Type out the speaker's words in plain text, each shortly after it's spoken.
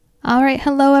All right.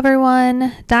 Hello,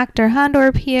 everyone. Dr.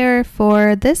 Hondorp here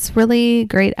for this really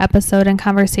great episode and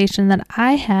conversation that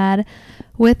I had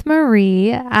with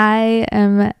Marie.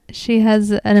 She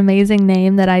has an amazing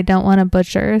name that I don't want to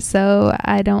butcher, so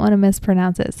I don't want to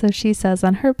mispronounce it. So she says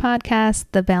on her podcast,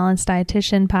 the Balanced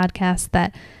Dietitian podcast,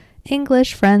 that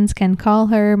English friends can call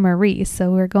her Marie.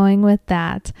 So we're going with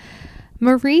that.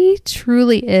 Marie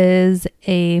truly is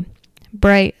a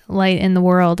bright light in the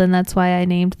world, and that's why I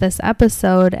named this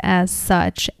episode as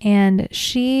such. And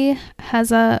she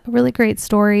has a really great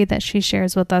story that she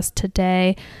shares with us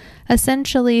today.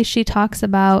 Essentially, she talks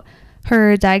about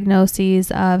her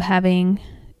diagnoses of having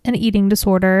an eating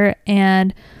disorder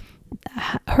and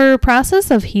her process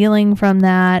of healing from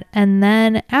that, and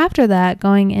then after that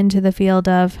going into the field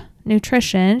of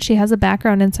nutrition. She has a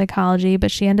background in psychology,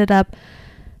 but she ended up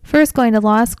first going to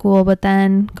law school, but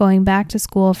then going back to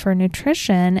school for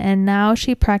nutrition. And now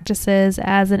she practices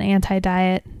as an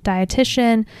anti-diet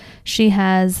dietitian. She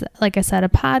has, like I said, a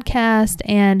podcast,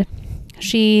 and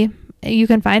you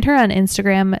can find her on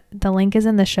Instagram. The link is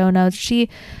in the show notes. She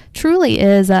truly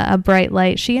is a bright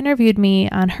light. She interviewed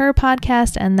me on her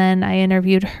podcast, and then I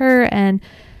interviewed her, and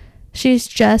she's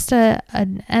just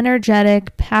an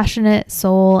energetic, passionate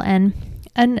soul, and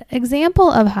an example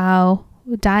of how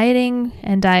dieting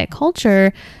and diet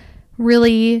culture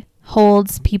really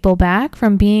holds people back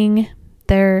from being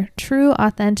their true,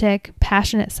 authentic,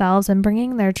 passionate selves and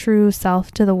bringing their true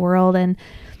self to the world. And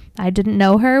I didn't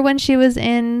know her when she was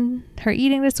in her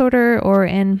eating disorder or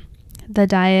in the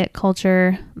diet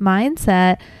culture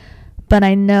mindset, but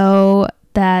I know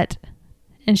that,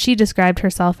 and she described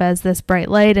herself as this bright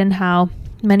light and how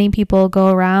many people go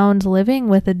around living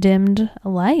with a dimmed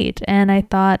light. And I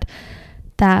thought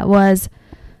that was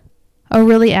a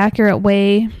really accurate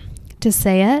way to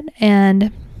say it.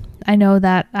 And I know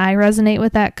that I resonate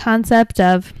with that concept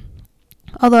of,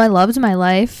 although I loved my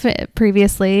life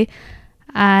previously,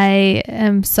 I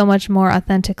am so much more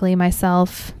authentically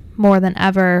myself more than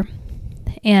ever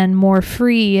and more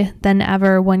free than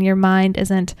ever when your mind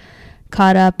isn't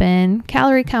caught up in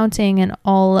calorie counting and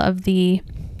all of the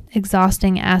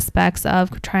exhausting aspects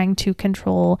of trying to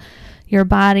control your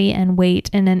body and weight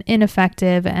in an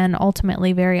ineffective and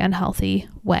ultimately very unhealthy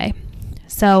way.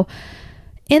 So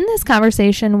in this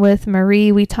conversation with Marie,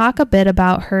 we talk a bit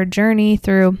about her journey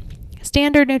through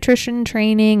standard nutrition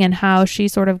training and how she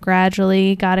sort of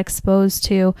gradually got exposed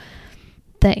to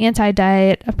the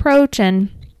anti-diet approach and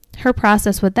her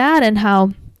process with that, and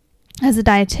how as a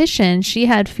dietitian, she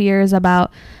had fears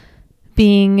about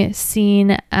being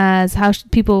seen as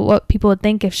what people would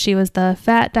think if she was the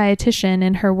fat dietitian,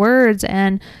 in her words,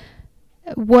 and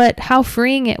how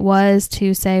freeing it was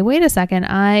to say, wait a second,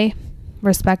 I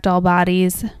respect all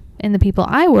bodies in the people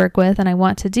I work with, and I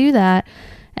want to do that,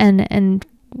 and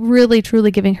really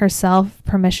truly giving herself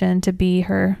permission to be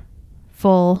her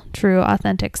full, true,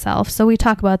 authentic self. So we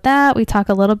talk about that. We talk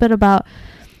a little bit about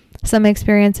some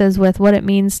experiences with what it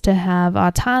means to have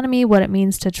autonomy, what it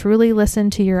means to truly listen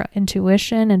to your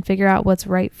intuition and figure out what's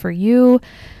right for you.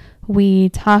 We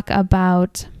talk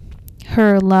about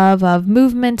her love of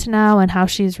movement now and how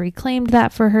she's reclaimed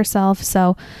that for herself.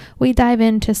 So we dive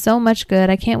into so much good.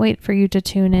 I can't wait for you to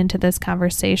tune into this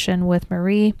conversation with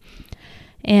Marie.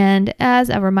 And as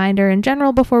a reminder in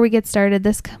general, before we get started,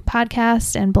 this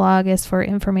podcast and blog is for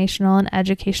informational and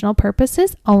educational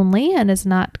purposes only and is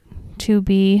not to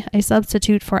be a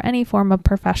substitute for any form of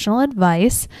professional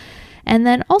advice. And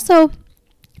then also,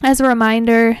 as a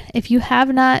reminder, if you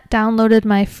have not downloaded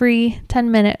my free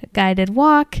 10-minute guided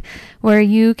walk, where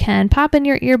you can pop in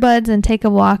your earbuds and take a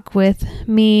walk with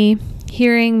me,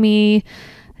 hearing me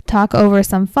talk over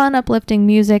some fun, uplifting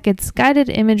music. Guided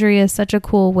imagery is such a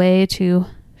cool way to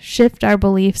shift our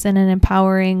beliefs in an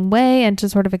empowering way and to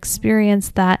sort of experience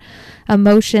that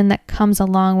emotion that comes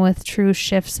along with true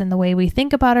shifts in the way we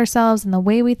think about ourselves and the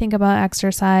way we think about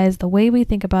exercise, the way we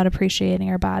think about appreciating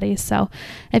our bodies. So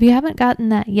if you haven't gotten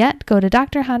that yet, go to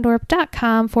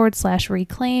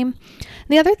drhondorp.com/reclaim.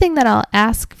 The other thing that I'll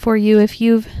ask for you, if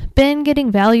you've been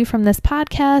getting value from this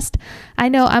podcast, I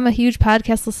know I'm a huge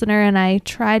podcast listener and I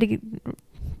try to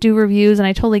do reviews, and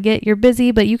I totally get you're busy,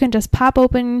 but you can just pop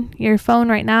open your phone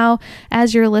right now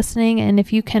as you're listening, and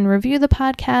if you can review the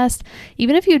podcast,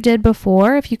 even if you did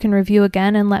before, if you can review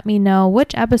again and let me know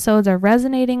which episodes are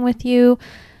resonating with you,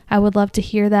 I would love to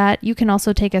hear that. You can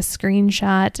also take a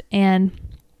screenshot and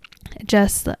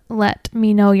just let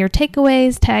me know your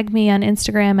takeaways. Tag me on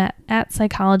Instagram at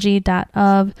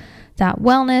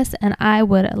psychology.of.wellness, and I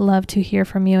would love to hear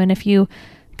from you. And if you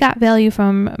got value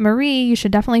from Marie, you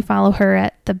should definitely follow her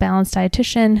at The Balanced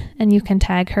Dietitian, and you can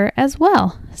tag her as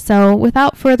well. So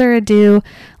without further ado,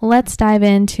 let's dive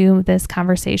into this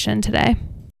conversation today.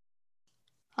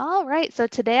 All right, so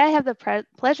today I have the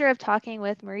pleasure of talking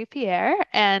with Marie Pierre,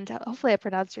 and hopefully I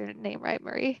pronounced your name right,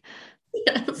 Marie.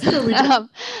 Yes, totally good.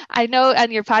 I know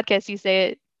on your podcast you say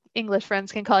it, English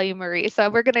friends can call you Marie, so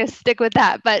we're going to stick with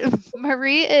that. But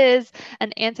Marie is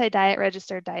an anti-diet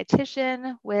registered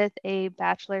dietitian with a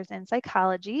bachelor's in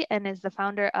psychology and is the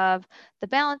founder of The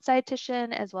Balanced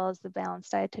Dietitian as well as the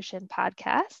Balanced Dietitian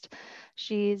podcast.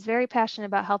 She's very passionate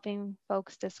about helping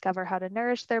folks discover how to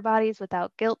nourish their bodies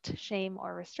without guilt, shame,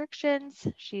 or restrictions.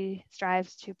 She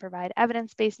strives to provide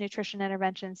evidence-based nutrition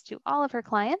interventions to all of her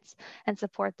clients and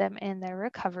support them in their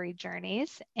recovery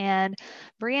journeys. And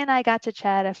Brie and I got to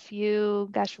chat a few,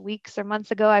 weeks or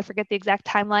months ago. I forget the exact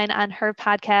timeline on her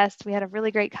podcast. We had a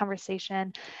really great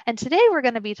conversation. And today we're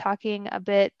going to be talking a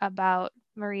bit about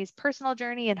Marie's personal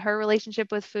journey and her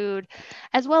relationship with food,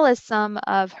 as well as some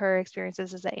of her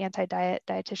experiences as an anti-diet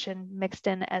dietitian mixed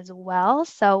in as well.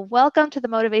 So welcome to the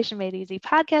Motivation Made Easy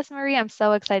podcast, Marie. I'm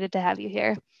so excited to have you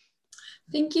here.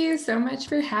 Thank you so much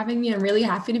for having me. I'm really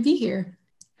happy to be here.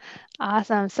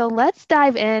 Awesome. So let's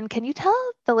dive in. Can you tell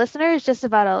the listeners just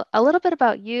about a little bit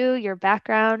about you, your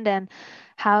background, and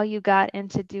how you got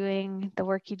into doing the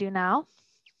work you do now?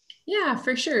 Yeah,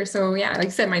 for sure. So yeah, like I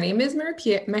said, my name is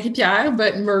Marie-Pierre,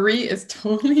 but Marie is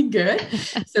totally good.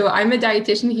 So I'm a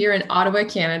dietitian here in Ottawa,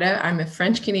 Canada. I'm a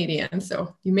French Canadian,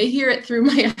 so you may hear it through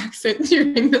my accent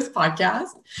during this podcast.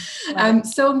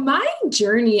 So my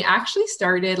journey actually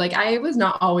started, like I was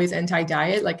not always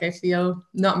anti-diet, like I feel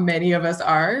not many of us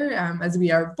are, as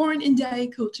we are born in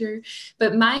diet culture,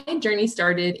 but my journey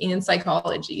started in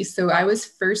psychology. So I was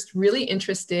first really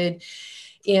interested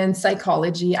in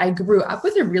psychology. I grew up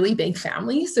with a really big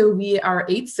family. So we are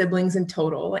 8 siblings in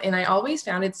total. And I always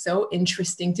found it so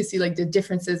interesting to see like the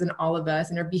differences in all of us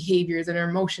and our behaviors and our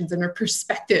emotions and our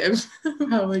perspective,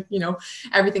 how like,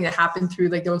 everything that happened through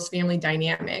like those family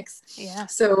dynamics. Yeah.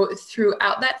 So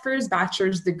throughout that first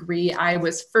bachelor's degree, I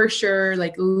was for sure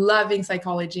like loving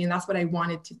psychology, and that's what I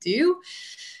wanted to do.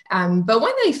 But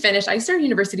when I finished, I started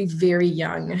university very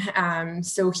young.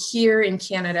 So here in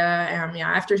Canada,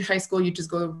 after high school, you just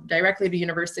go directly to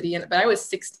university. But I was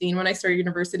 16 when I started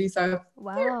university, so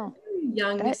wow, very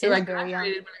young. That so is I very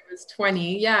graduated young. when I was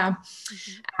 20. Yeah.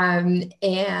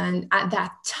 And at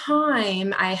that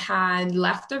time, I had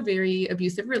left a very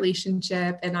abusive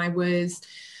relationship, and I was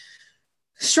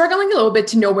struggling a little bit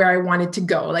to know where I wanted to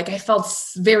go. Like I felt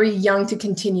very young to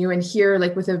continue. And here,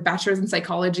 like with a bachelor's in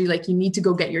psychology, like you need to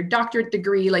go get your doctorate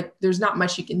degree. Like there's not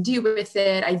much you can do with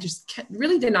it. I just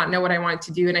really did not know what I wanted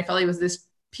to do. And I felt like it was this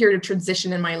period of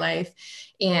transition in my life.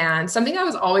 And something that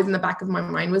was always in the back of my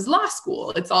mind was law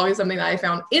school. It's always something that I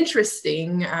found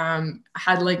interesting. I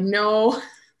had like no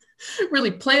really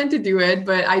planned to do it,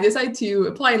 but I decided to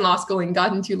apply in law school and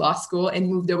got into law school and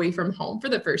moved away from home for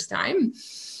the first time.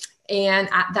 And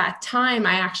at that time,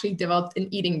 I actually developed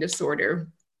an eating disorder.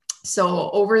 So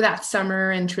over that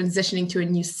summer and transitioning to a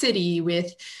new city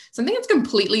with something that's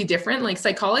completely different, like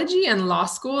psychology and law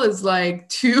school is like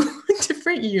 2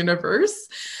 different universe.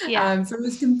 Yeah. So it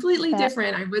was completely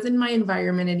different. I wasn't in my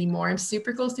environment anymore. I'm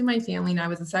super close to my family now. I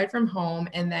was aside from home,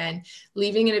 and then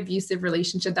leaving an abusive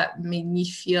relationship that made me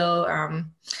feel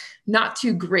not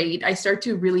too great. I started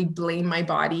to really blame my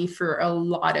body for a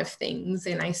lot of things.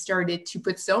 And I started to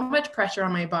put so much pressure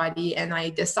on my body. And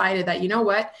I decided that, you know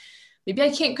what? Maybe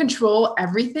I can't control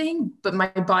everything, but my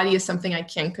body is something I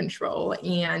can control.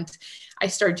 And I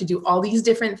started to do all these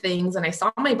different things, and I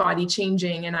saw my body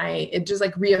changing, and it just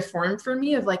like reaffirmed for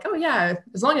me of like, oh yeah,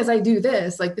 as long as I do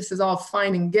this, like this is all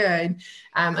fine and good,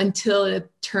 until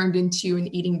it turned into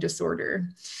an eating disorder.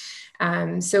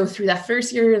 So through that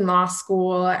first year in law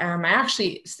school, I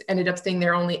actually ended up staying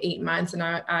there only 8 months, and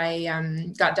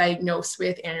I got diagnosed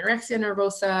with anorexia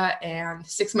nervosa, and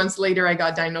 6 months later, I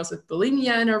got diagnosed with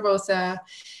bulimia nervosa.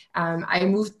 I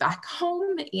moved back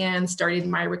home and started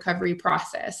my recovery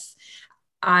process.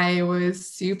 I was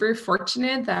super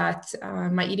fortunate that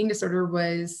my eating disorder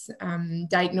was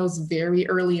diagnosed very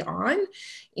early on,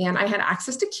 and I had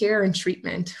access to care and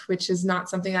treatment, which is not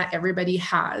something that everybody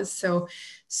has. So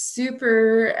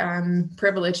super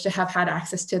privileged to have had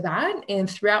access to that. And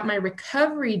throughout my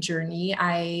recovery journey,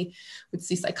 I would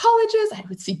see psychologists, I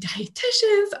would see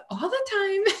dietitians all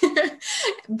the time.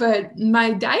 But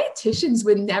my dietitians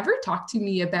would never talk to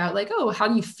me about like, oh, how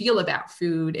do you feel about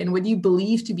food? And what do you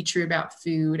believe to be true about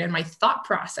food? And my thought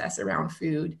process around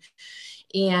food.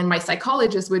 And my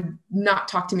psychologist would not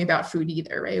talk to me about food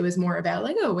either, right? It was more about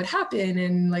like, oh, what happened,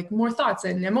 and like more thoughts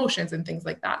and emotions and things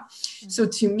like that. So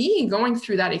to me, going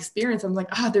through that experience, I'm like,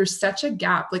 oh, there's such a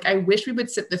gap. Like I wish we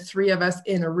would sit the three of us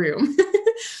in a room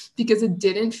because it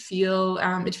didn't feel,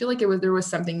 it felt like there was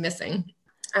something missing.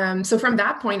 So from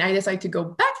that point, I decided to go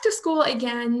back to school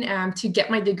again to get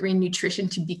my degree in nutrition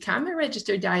to become a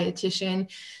registered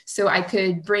dietitian. So I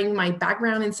could bring my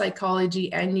background in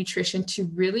psychology and nutrition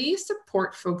to really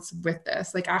support folks with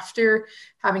this. Like after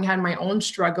having had my own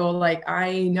struggle, like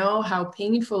I know how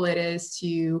painful it is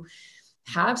to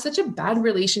have such a bad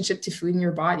relationship to food in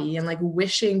your body and like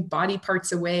wishing body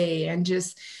parts away and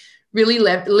just really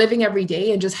living every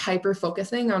day and just hyper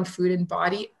focusing on food and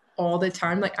body all the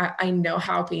time. Like I know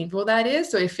how painful that is.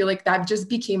 So I feel like that just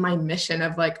became my mission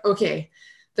of like, okay,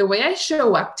 the way I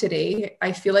show up today,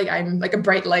 I feel like I'm like a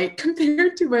bright light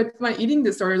compared to my eating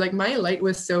disorder. Like my light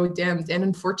was so dimmed. And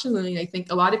unfortunately, I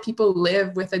think a lot of people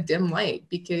live with a dim light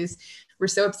because we're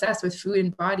so obsessed with food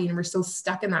and body and we're so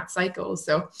stuck in that cycle.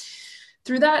 So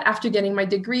through that, after getting my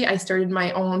degree, I started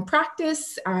my own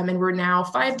practice, and we're now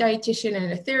 5 dietitian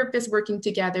and a therapist working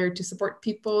together to support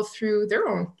people through their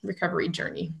own recovery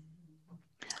journey.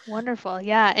 Wonderful.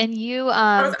 Yeah. And you,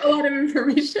 That was a lot of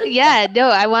information. yeah, no,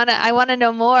 I want to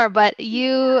know more, but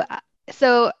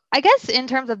so I guess in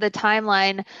terms of the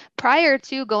timeline prior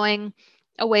to going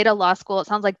away to law school, it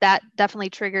sounds like that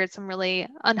definitely triggered some really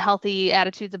unhealthy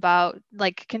attitudes about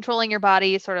like controlling your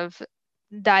body, sort of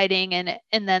dieting and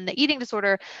then the eating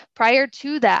disorder. Prior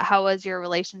to that, how was your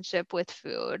relationship with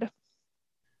food?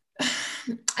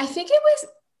 I think it was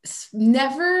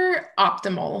never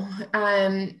optimal.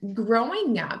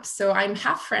 Growing up, so I'm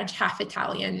half French, half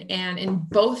Italian, and in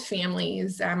both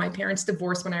families, my parents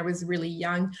divorced when I was really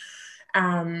young.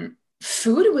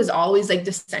 Food was always like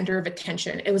the center of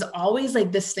attention. It was always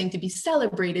like this thing to be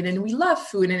celebrated, and we love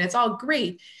food, and it's all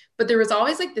great. But there was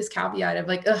always like this caveat of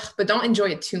like, ugh, but don't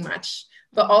enjoy it too much.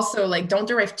 But also like don't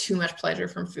derive too much pleasure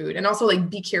from food, and also like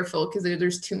be careful because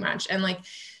there's too much. And like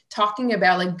talking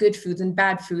about like good foods and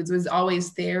bad foods was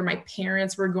always there. My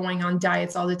parents were going on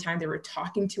diets all the time. They were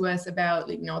talking to us about,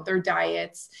 like, their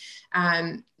diets.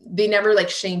 They never like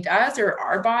shamed us or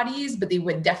our bodies, but they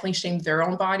would definitely shame their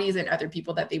own bodies and other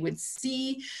people that they would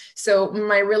see. So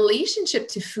my relationship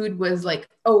to food was like,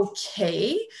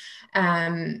 okay.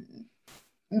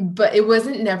 But it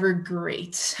wasn't never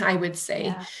great, I would say.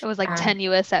 Yeah, it was like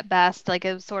tenuous at best. Like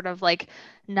it was sort of like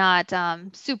not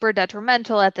super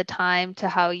detrimental at the time to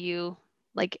how you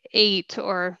like ate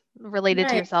or related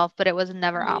to Right. yourself, but it was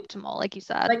never Right. optimal, like you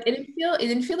said. Like it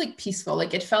didn't feel like peaceful.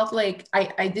 Like it felt like I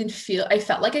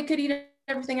felt like I could eat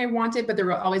everything I wanted, but there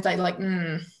were always but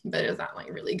is that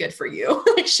like really good for you?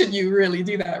 Like, should you really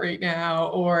do that right now?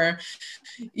 Or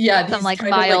yeah, Some these like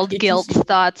kind of like mild icky guilt feelings.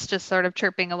 thoughts just sort of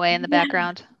chirping away in the Yeah.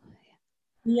 background.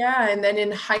 Yeah. And then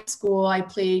in high school, I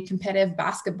played competitive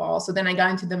basketball. So then I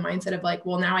got into the mindset of like,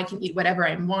 well, now I can eat whatever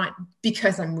I want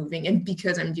because I'm moving and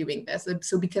because I'm doing this.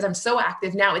 So because I'm so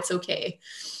active now, it's okay.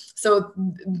 So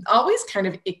always kind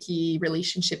of icky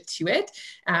relationship to it.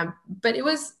 But it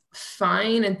was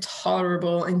fine and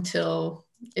tolerable until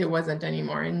it wasn't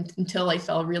anymore. And until I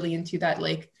fell really into that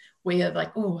like way of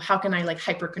like, oh, how can I like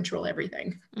hyper control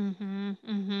everything?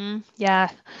 Yeah.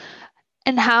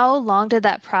 And how long did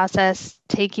that process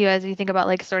take you as you think about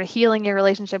like sort of healing your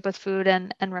relationship with food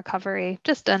and recovery?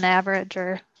 Just an average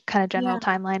or kind of general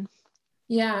Yeah. timeline.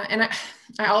 Yeah. And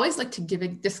I always like to give a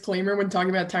disclaimer when talking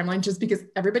about timeline, just because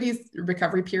everybody's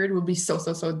recovery period will be so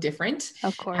different,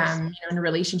 Of course. in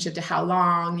relationship to how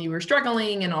long you were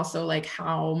struggling and also like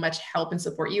how much help and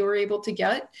support you were able to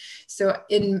get. So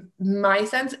in my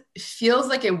sense, it feels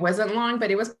like it wasn't long, but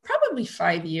it was probably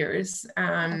 5 years,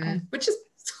 Okay. which is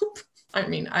I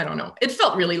mean, I don't know. It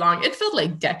felt really long. It felt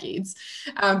like decades,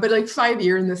 but like 5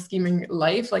 years in the scheming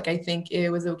life, like I think it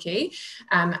was okay.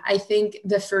 I think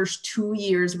the first 2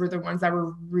 years were the ones that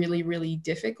were really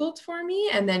difficult for me,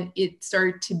 and then it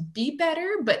started to be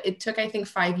better. But it took, I think,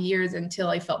 5 years until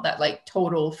I felt that like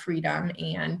total freedom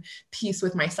and peace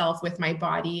with myself, with my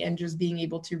body, and just being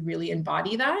able to really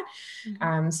embody that.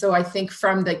 So I think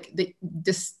from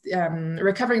this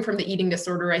recovering from the eating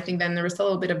disorder, I think then there was a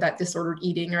little bit of that disordered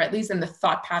eating, or at least in the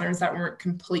thought patterns that weren't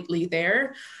completely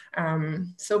there.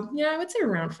 So yeah, I would say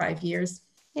around 5 years.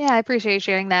 Yeah, I appreciate you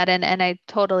sharing that and I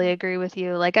totally agree with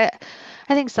you. Like I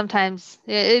think sometimes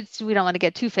it's we don't want to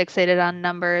get too fixated on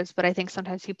numbers, but I think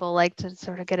sometimes people like to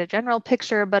sort of get a general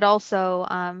picture, but also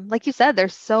like you said,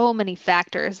 there's so many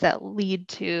factors that lead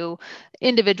to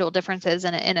individual differences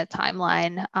in a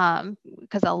timeline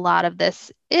because a lot of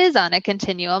this is on a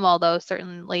continuum, although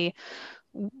certainly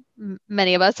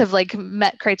many of us have like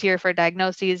met criteria for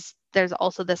diagnoses, there's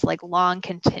also this like long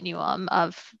continuum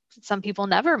of some people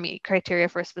never meet criteria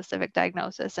for a specific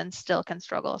diagnosis and still can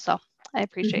struggle. So I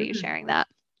appreciate you Mhm. sharing that.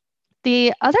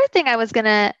 The other thing I was going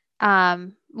to,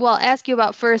 ask you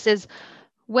about first is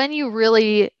when you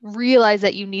really realized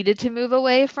that you needed to move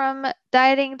away from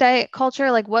diet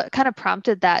culture, like what kind of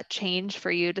prompted that change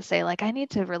for you to say, like, I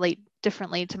need to relate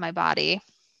differently to my body?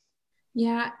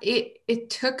 Yeah, it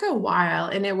took a while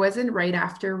and it wasn't right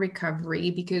after recovery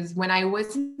because when I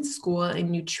was in school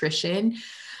in nutrition,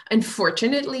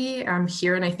 unfortunately,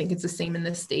 here, and I think it's the same in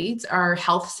the States, our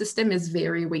health system is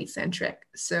very weight centric.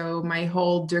 So my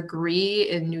whole degree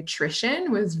in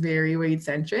nutrition was very weight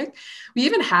centric. We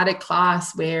even had a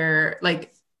class where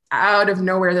like out of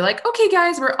nowhere, they're like, okay,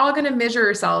 guys, we're all going to measure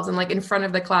ourselves. And like in front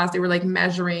of the class, they were like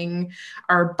measuring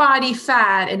our body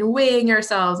fat and weighing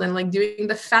ourselves and like doing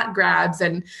the fat grabs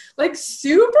and like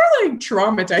super like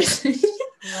traumatizing. So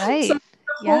Right.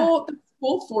 Yeah. the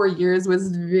whole 4 years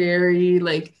was very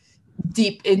like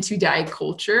deep into diet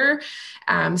culture.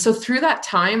 So through that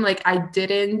time, like I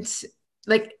didn't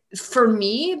like for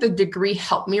me, the degree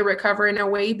helped me recover in a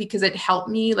way because it helped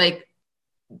me like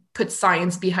put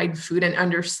science behind food and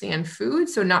understand food.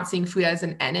 So not seeing food as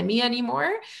an enemy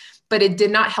anymore. But it did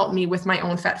not help me with my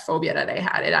own fat phobia that I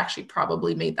had. It actually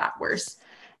probably made that worse.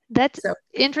 That's So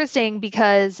interesting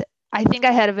because I think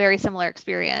I had a very similar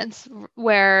experience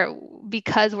where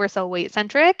because we're so weight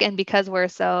centric and because we're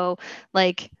so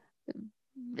like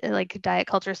diet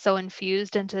culture is so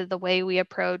infused into the way we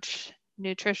approach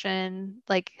nutrition,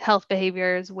 like health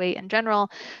behaviors, weight in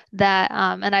general, that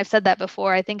and I've said that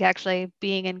before, I think actually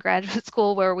being in graduate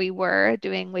school where we were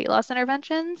doing weight loss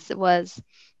interventions was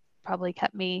probably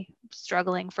kept me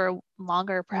struggling for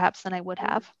longer perhaps than I would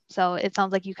have. So it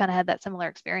sounds like you kind of had that similar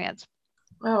experience.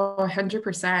 oh,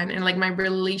 100%. And like my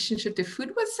relationship to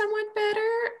food was somewhat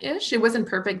better-ish. It wasn't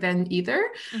perfect then either.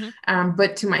 Hmm.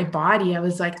 But to my body, I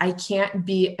was like, I can't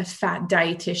be a fat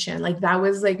dietitian. Like that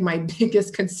was like my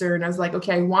biggest concern. I was like,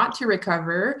 okay, I want to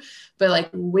recover, but like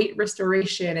weight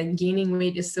restoration and gaining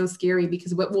weight is so scary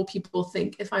because what will people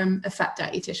think if I'm a fat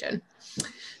dietitian?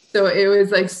 So it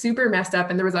was like super messed up.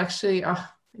 And there was actually, oh,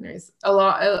 anyways, a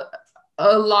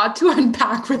lot to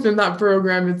unpack within that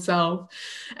program itself.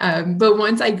 But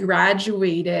once I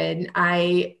graduated,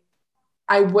 I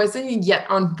wasn't yet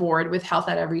on board with health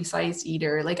at every size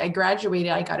either. Like I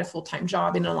graduated, I got a full-time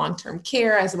job in a long-term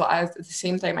care, as well as at the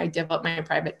same time I developed my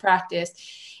private practice.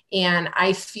 And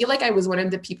I feel like I was one of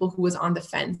the people who was on the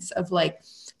fence of like,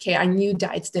 okay, I knew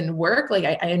diets didn't work. Like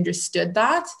I understood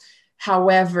that.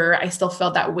 However, I still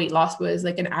felt that weight loss was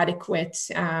like an adequate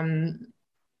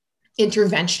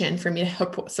intervention for me to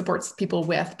help support people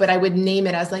with, but I would name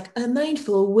it as like a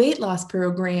mindful weight loss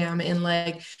program and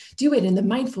like do it in the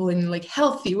mindful and like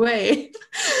healthy way.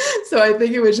 So I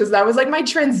think it was just that was like my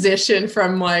transition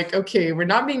from like, okay, we're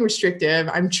not being restrictive.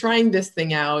 I'm trying this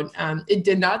thing out. It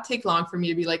did not take long for me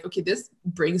to be like, okay, this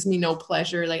brings me no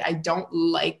pleasure. Like I don't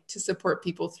like to support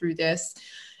people through this.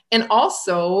 And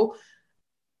also,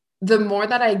 the more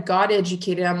that I got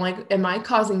educated, I'm like, am I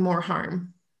causing more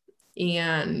harm?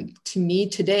 And to me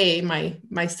today,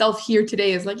 myself here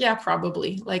today is like, yeah,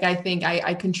 probably. Like I think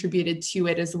I contributed to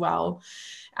it as well.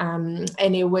 And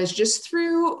it was just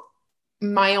through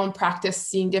my own practice,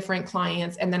 seeing different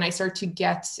clients. And then I started to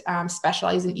get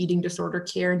specialized in eating disorder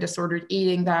care and disordered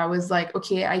eating that I was like,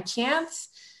 okay, I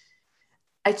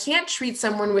can't treat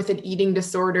someone with an eating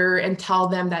disorder and tell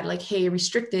them that like, hey,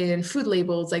 restricted and food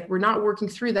labels, like we're not working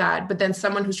through that. But then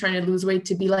someone who's trying to lose weight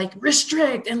to be like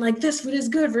restrict and like this food is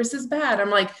good versus bad. I'm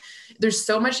like, there's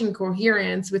so much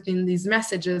incoherence within these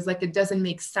messages, like it doesn't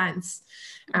make sense.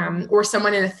 Hmm. Or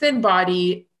someone in a thin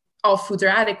body, all foods are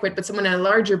adequate, but someone in a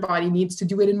larger body needs to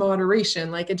do it in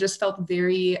moderation. Like it just felt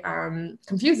very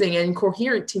confusing and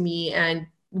incoherent to me, and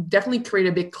definitely created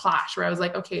a big clash where I was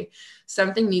like, okay,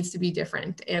 something needs to be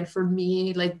different. And for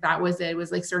me, like that was it, was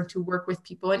like starting to work with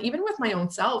people and even with my own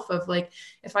self of like,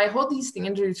 if I hold these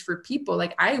standards for people,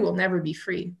 like I will never be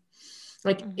free.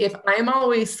 Like Hmm. if I'm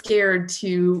always scared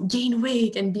to gain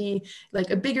weight and be like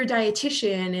a bigger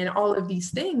dietitian and all of these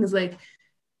things, like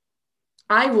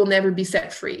I will never be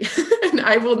set free and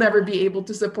I will never Yeah. be able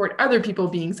to support other people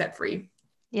being set free.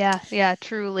 Yeah, yeah,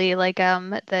 truly like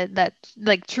that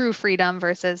like true freedom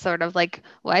versus sort of like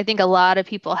well, I think a lot of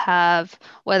people have,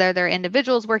 whether they're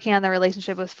individuals working on their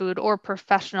relationship with food or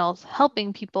professionals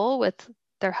helping people with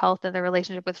their health and their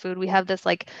relationship with food. We have this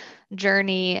like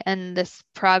journey and this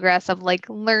progress of like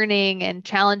learning and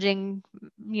challenging,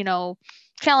 you know,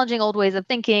 challenging old ways of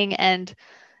thinking and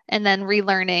then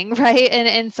relearning, right?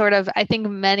 And sort of I think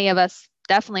many of us,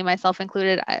 definitely myself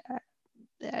included,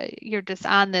 you're just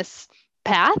on this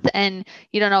path and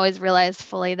you don't always realize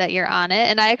fully that you're on it.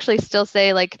 And I actually still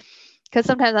say, like, because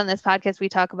sometimes on this podcast we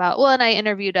talk about, well, and I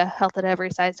interviewed a health at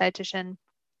every size dietitian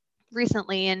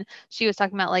recently, and she was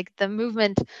talking about like the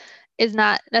movement is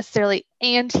not necessarily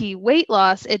anti weight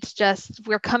loss. It's just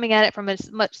we're coming at it from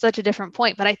such a different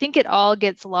point. But I think it all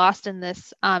gets lost in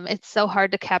this. It's so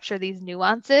hard to capture these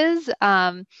nuances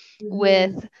Mhm.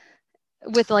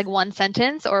 with like one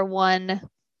sentence or one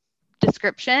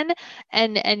description,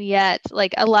 and yet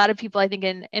like a lot of people, I think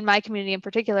in my community in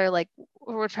particular, like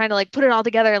we're trying to like put it all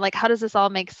together, like how does this all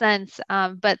make sense,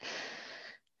 but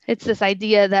it's this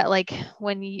idea that like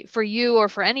when you, for you or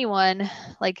for anyone,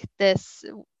 like this,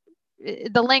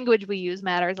 the language we use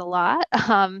matters a lot,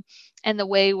 and the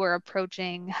way we're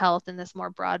approaching health in this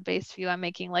more broad-based view. I'm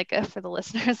making like a, for the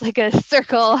listeners, like a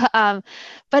circle,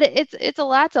 but it's a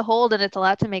lot to hold and it's a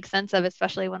lot to make sense of,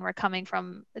 especially when we're coming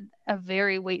from a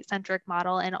very weight-centric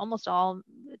model in almost all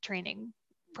training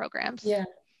programs. Yeah.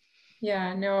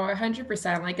 Yeah, no,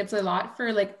 100%. Like it's a lot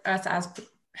for like us as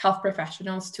health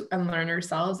professionals to unlearn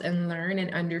ourselves and learn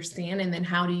and understand, and then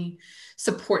how do you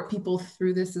support people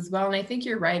through this as well. And I think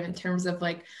you're right in terms of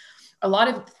like a lot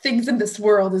of things in this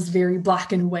world is very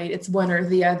black and white. It's one or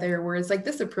the other, whereas like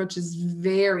this approach is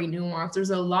very nuanced.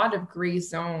 There's a lot of gray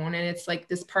zone, and it's like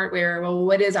this part where, well,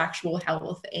 what is actual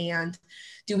health? And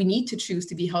do we need to choose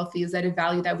to be healthy? Is that a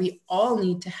value that we all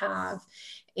need to have?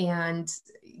 And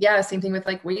yeah, same thing with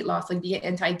like weight loss, like being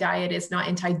anti-diet is not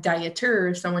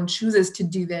anti-dieter. If someone chooses to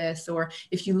do this, or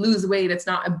if you lose weight, it's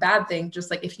not a bad thing.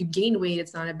 Just like if you gain weight,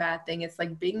 it's not a bad thing. It's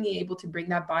like being able to bring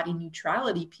that body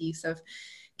neutrality piece of,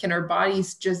 can our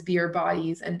bodies just be our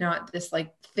bodies and not this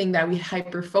like thing that we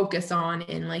hyper focus on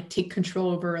and like take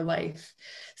control over our life.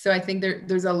 So I think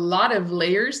there's a lot of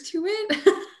layers to it.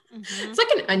 Mm-hmm. It's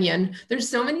like an onion. There's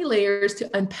so many layers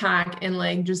to unpack and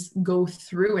like just go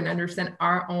through and understand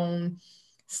our own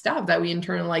stuff that we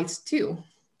internalize too.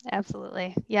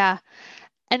 Absolutely. Yeah.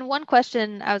 And one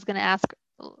question I was going to ask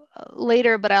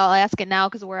later, but I'll ask it now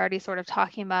because we're already sort of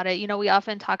talking about it. You know, we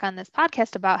often talk on this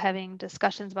podcast about having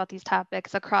discussions about these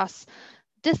topics across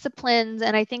disciplines.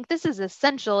 And I think this is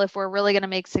essential if we're really going to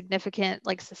make significant,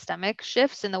 like, systemic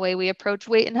shifts in the way we approach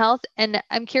weight and health. And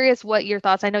I'm curious what your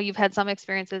thoughts. I know you've had some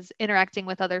experiences interacting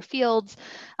with other fields.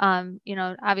 You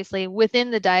know, obviously within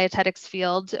the dietetics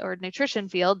field or nutrition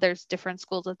field, there's different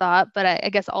schools of thought, but I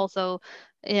guess also,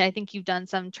 I think you've done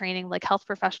some training like health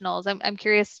professionals. I'm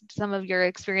curious some of your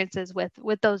experiences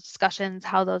with those discussions,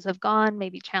 how those have gone,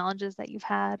 maybe challenges that you've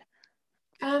had.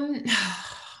 Um,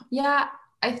 yeah,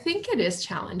 I think it is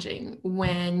challenging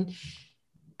when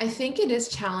I think it is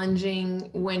challenging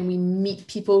when we meet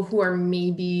people who are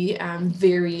maybe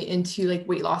very into like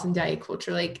weight loss and diet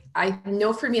culture. Like I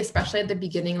know for me, especially at the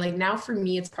beginning, like now for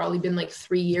me, it's probably been like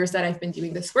 3 years that I've been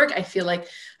doing this work. I feel like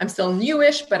I'm still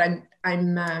newish, but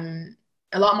I'm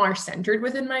a lot more centered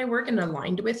within my work and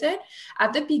aligned with it.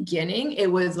 At the beginning,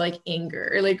 it was like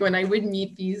anger. Like when I would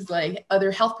meet these like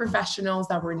other health professionals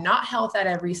that were not health at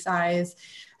every size,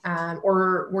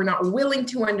 or were not willing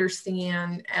to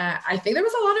understand. I think there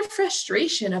was a lot of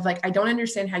frustration of like, I don't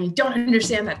understand how you don't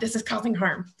understand that this is causing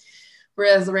harm.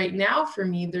 Whereas right now for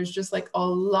me, there's just like a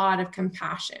lot of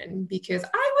compassion because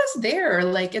I was there.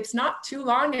 Like it's not too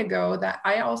long ago that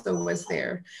I also was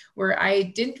there where I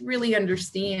didn't really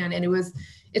understand. And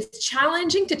it's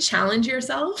challenging to challenge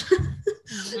yourself,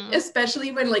 Mm-hmm.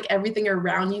 especially when like everything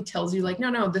around you tells you like,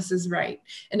 no, this is right.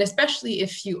 And especially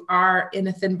if you are in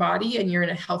a thin body and you're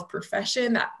in a health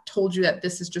profession that told you that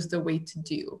this is just the way to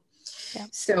do. Yeah.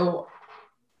 So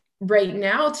right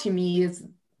now to me is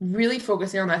really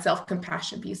focusing on that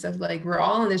self-compassion piece of like, we're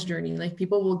all on this journey, like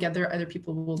people will get there, other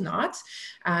people will not.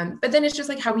 But then it's just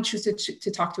like how we choose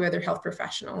to talk to other health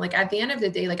professional. Like at the end of the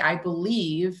day, like I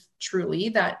believe truly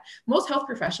that most health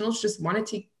professionals just want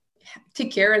to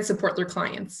take care and support their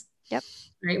clients. Yep.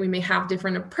 Right? We may have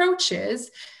different approaches,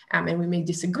 and we may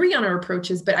disagree on our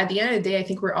approaches, but at the end of the day, I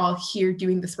think we're all here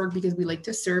doing this work because we like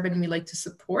to serve and we like to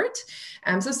support.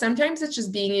 So sometimes it's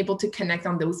just being able to connect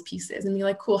on those pieces and be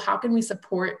like, cool, how can we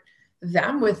support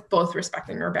them with both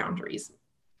respecting our boundaries,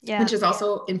 Yeah. which is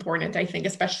also important, I think,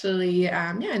 especially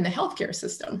in the healthcare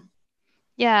system.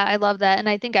 Yeah, I love that. And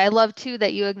I think I love too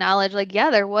that you acknowledge, like, yeah,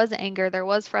 there was anger, there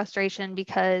was frustration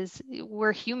because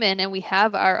we're human and we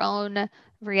have our own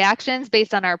reactions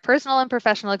based on our personal and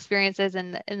professional experiences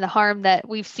and the harm that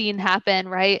we've seen happen,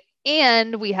 right?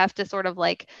 And we have to sort of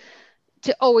like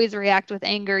to always react with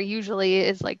anger usually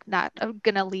is like not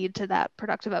going to lead to that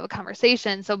productive of a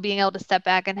conversation. So being able to step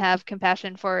back and have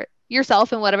compassion for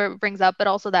yourself and whatever it brings up, but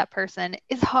also that person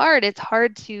is hard. It's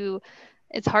hard to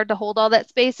it's hard to hold all that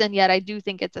space. And yet I do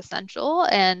think it's essential.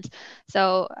 And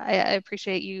so I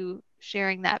appreciate you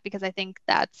sharing that, because I think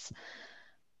that's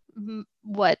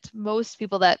what most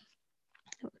people that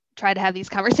try to have these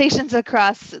conversations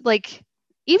across, like,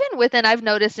 even within, I've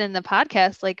noticed in the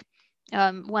podcast, like,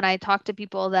 when I talk to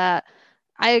people that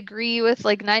I agree with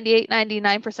like 98,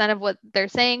 99% of what they're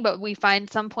saying, but we find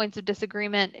some points of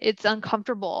disagreement, it's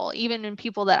uncomfortable. Even in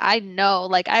people that I know,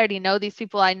 like I already know these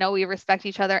people, I know we respect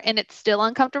each other, and it's still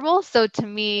uncomfortable. So to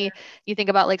me, you think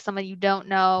about like someone you don't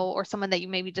know or someone that you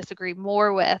maybe disagree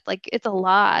more with, like it's a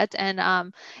lot.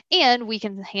 And we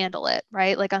can handle it,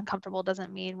 right? Like uncomfortable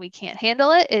doesn't mean we can't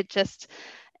handle it.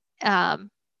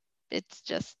 Um, it's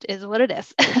just is what it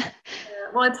is.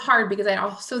 Well, it's hard because I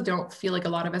also don't feel like a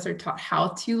lot of us are taught how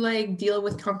to like deal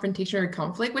with confrontation or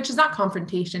conflict, which is not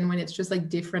confrontation when it's just like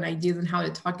different ideas and how to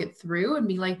talk it through and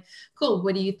be like, cool,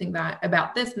 what do you think that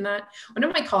about this and that? One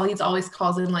of my colleagues always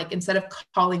calls in, like, instead of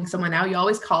calling someone out, you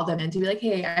always call them in to be like,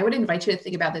 hey, I would invite you to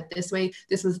think about it this way.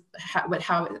 This is how it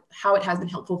has been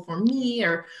helpful for me,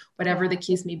 or whatever the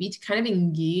case may be, to kind of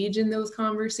engage in those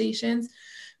conversations.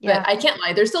 But I can't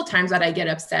lie, there's still times that I get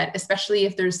upset, especially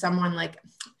if there's someone like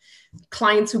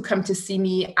clients who come to see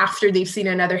me after they've seen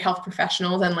another health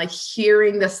professional, and like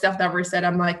hearing the stuff that were said,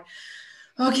 I'm like,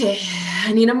 okay,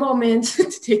 I need a moment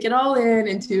to take it all in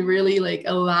and to really like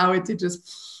allow it to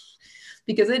just,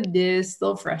 because it is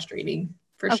still frustrating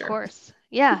for sure. Of course.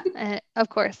 Yeah. Of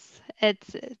course.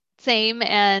 It's same.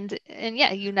 And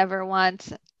yeah, you never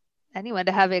want anyone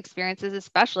to have experiences,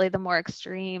 especially the more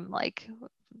extreme, like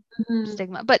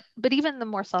stigma, but even the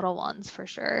more subtle ones for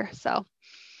sure. So,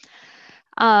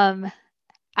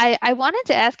 I wanted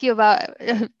to ask you about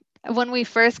when we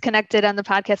first connected on the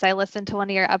podcast. I listened to one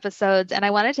of your episodes, and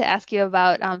I wanted to ask you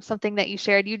about something that you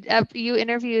shared. You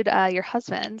interviewed your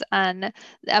husband on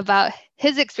about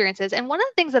his experiences, and one of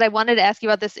the things that I wanted to ask you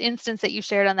about this instance that you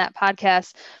shared on that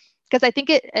podcast, because I think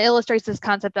it illustrates this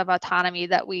concept of autonomy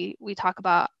that we talk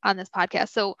about on this podcast.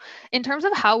 So in terms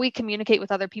of how we communicate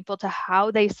with other people to how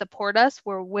they support us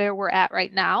where we're at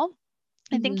right now,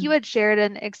 I think you had shared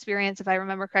an experience, if I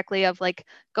remember correctly, of like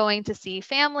going to see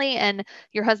family and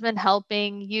your husband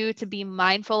helping you to be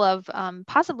mindful of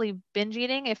possibly binge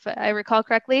eating, if I recall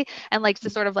correctly, and like to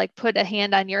sort of like put a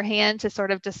hand on your hand to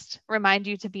sort of just remind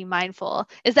you to be mindful.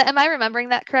 Am I remembering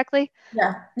that correctly?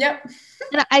 Yeah. Yep.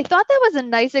 And I thought that was a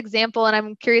nice example, and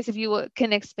I'm curious if you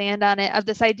can expand on it, of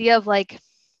this idea of like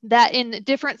that in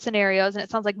different scenarios, and it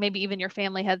sounds like maybe even your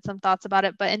family had some thoughts about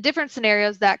it, but in different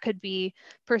scenarios that could be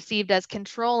perceived as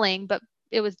controlling, but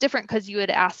it was different because you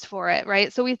had asked for it,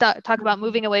 right? So we talk about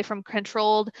moving away from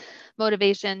controlled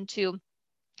motivation to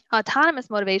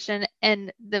autonomous motivation,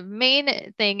 and the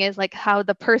main thing is like how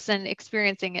the person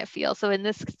experiencing it feels. So in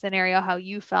this scenario, how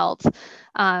you felt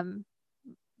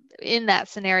in that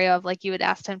scenario of like you had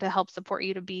asked him to help support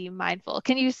you to be mindful.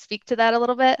 Can you speak to that a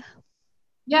little bit?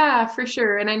 Yeah, for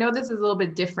sure. And I know this is a little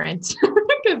bit different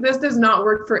because this does not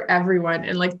work for everyone.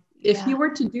 And like, if you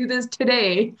were to do this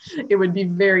today, it would be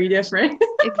very different.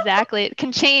 Exactly. It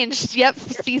can change. Yep.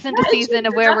 Season to season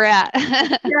of where we're at.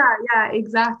 Yeah,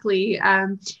 exactly.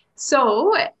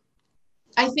 So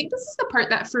I think this is the part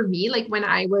that for me, like when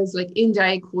I was like in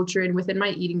diet culture and within my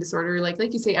eating disorder, like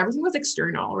you say, everything was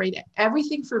external, right?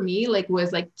 Everything for me like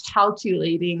was like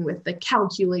calculating with the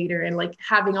calculator and like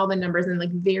having all the numbers and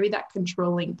like very that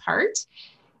controlling part.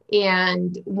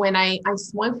 And when I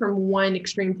swung from one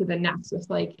extreme to the next with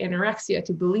like anorexia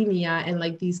to bulimia and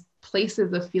like these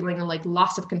places of feeling like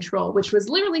loss of control, which was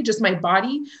literally just my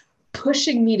body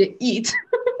pushing me to eat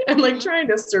and like trying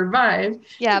to survive.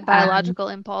 Yeah, biological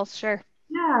impulse, sure.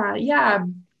 Yeah.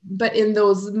 But in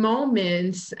those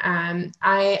moments,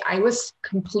 I was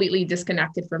completely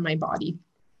disconnected from my body.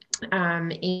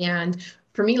 And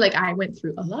for me, like I went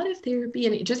through a lot of therapy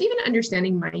and just even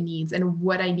understanding my needs and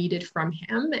what I needed from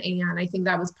him. And I think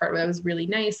that was part that was really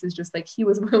nice, is just like he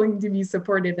was willing to be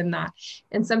supportive in that.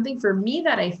 And something for me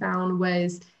that I found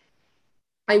was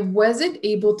I wasn't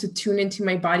able to tune into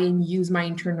my body and use my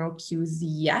internal cues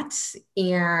yet.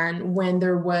 And when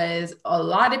there was a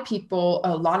lot of people,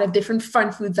 a lot of different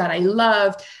fun foods that I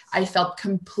loved, I felt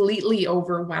completely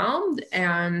overwhelmed.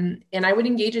 And I would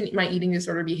engage in my eating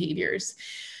disorder behaviors.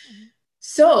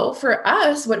 So for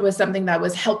us, what was something that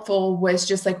was helpful was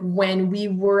just like when we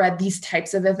were at these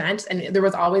types of events, and there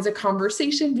was always a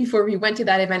conversation before we went to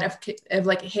that event of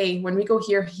like, hey, when we go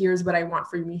here, here's what I want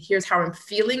for me. Here's how I'm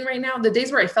feeling right now. The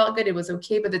days where I felt good, it was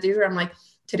okay. But the days where I'm like,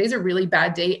 today's a really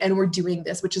bad day and we're doing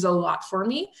this, which is a lot for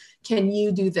me. Can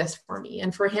you do this for me?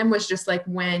 And for him was just like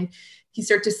when he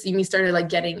started to see me started like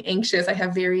getting anxious. I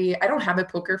don't have a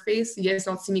poker face. You guys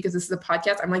don't see me because this is a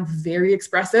podcast. I'm like very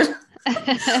expressive.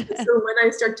 So when I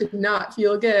start to not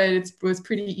feel good, it was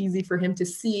pretty easy for him to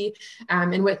see.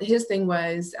 And what his thing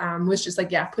was just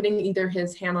like, yeah, putting either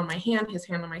his hand on my hand, his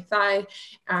hand on my thigh.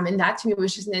 And that to me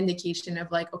was just an indication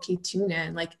of like, okay, tune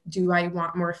in. Like, do I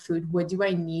want more food? What do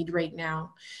I need right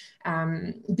now?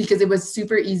 Because it was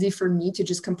super easy for me to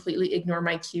just completely ignore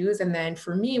my cues. And then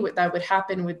for me, what that would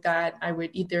happen with that, I would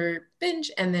either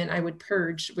binge and then I would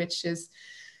purge, which is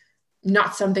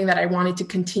not something that I wanted to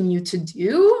continue to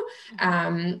do.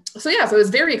 So it was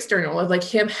very external of like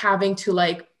him having to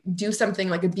like do something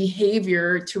like a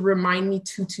behavior to remind me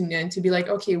to tune in, to be like,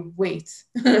 okay, wait,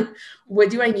 what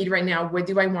do I need right now? What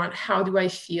do I want? How do I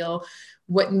feel?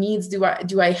 What needs do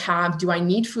I have? Do I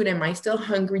need food? Am I still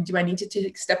hungry? Do I need to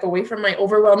take a step away from my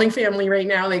overwhelming family right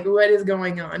now? Like, what is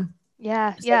going on?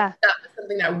 Yeah. So Yeah. that was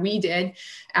something that we did.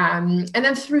 And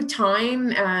then through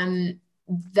time and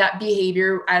that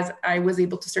behavior, as I was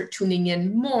able to start tuning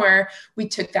in more, we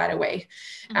took that away.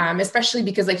 Especially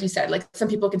because, like you said, like some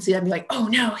people can see that and be like, oh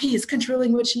no, he is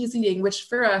controlling what she's eating, which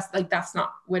for us, like that's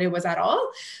not what it was at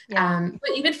all. Yeah.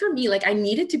 But even for me, like I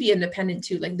needed to be independent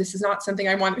too. Like this is not something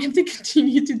I wanted him to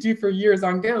continue to do for years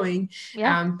ongoing.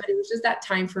 Yeah. But it was just that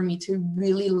time for me to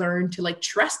really learn to like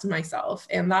trust myself.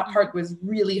 And that part was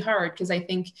really hard because I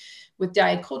think with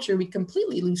diet culture, we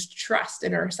completely lose trust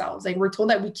in ourselves. Like we're told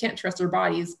that we can't trust our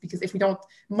bodies because if we don't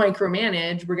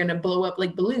micromanage, we're going to blow up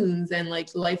like balloons and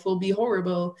like life will be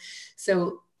horrible.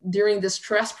 So during this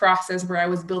trust process where I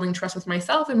was building trust with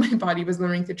myself and my body was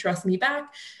learning to trust me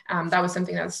back, that was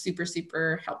something that was super,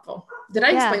 super helpful. Did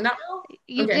I Yeah. explain that well?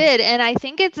 You Okay. did. And I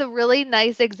think it's a really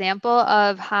nice example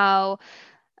of how,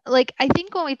 like, I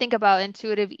think when we think about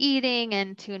intuitive eating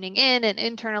and tuning in and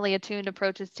internally attuned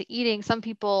approaches to eating, some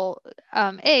people,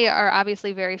 are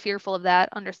obviously very fearful of that,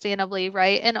 understandably,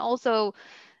 right? And also,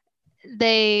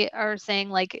 they are saying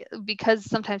like because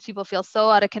sometimes people feel so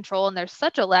out of control and there's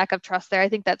such a lack of trust there, I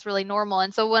think that's really normal.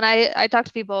 And so when I talk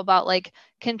to people about like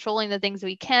controlling the things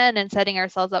we can and setting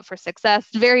ourselves up for success,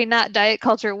 very not diet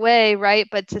culture way, right?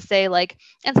 But to say like,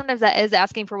 and sometimes that is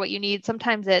asking for what you need,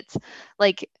 sometimes it's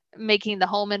like making the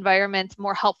home environment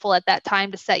more helpful at that time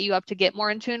to set you up to get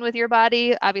more in tune with your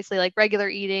body, obviously like regular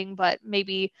eating, but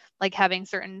maybe like having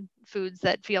certain foods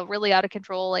that feel really out of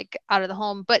control, like out of the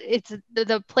home. But it's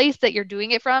the place that you're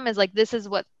doing it from is like, this is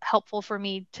what's helpful for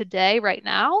me today, right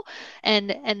now. And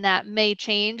that may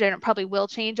change and it probably will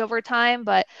change over time.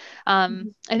 But I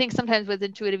think sometimes with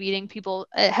intuitive eating, people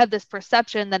have this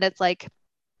perception that it's like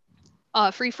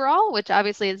free for all, which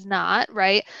obviously is not,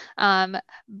 right?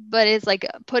 But it's like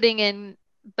putting in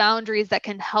boundaries that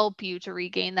can help you to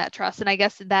regain that trust. And I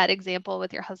guess that example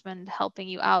with your husband helping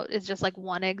you out is just like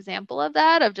one example of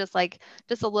that, of just like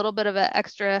just a little bit of an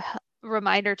extra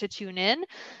reminder to tune in.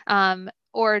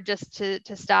 Or just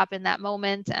to stop in that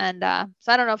moment. And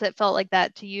so I don't know if it felt like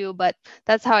that to you, but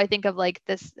that's how I think of like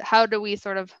this. How do we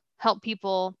sort of help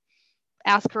people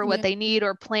ask for what Yeah. they need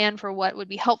or plan for what would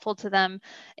be helpful to them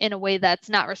in a way that's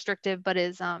not restrictive, but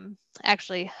is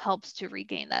actually helps to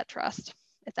regain that trust,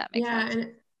 if that makes Yeah, sense.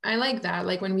 and I like that.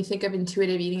 Like when we think of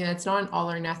intuitive eating, it's not an all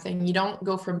or nothing. You don't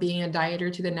go from being a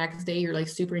dieter to the next day, you're like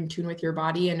super in tune with your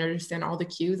body and understand all the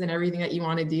cues and everything that you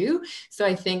want to do. So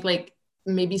I think like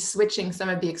maybe switching some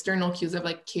of the external cues of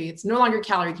like, okay, it's no longer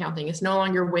calorie counting, it's no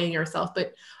longer weighing yourself,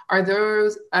 but are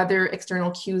those other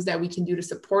external cues that we can do to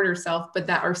support ourselves, but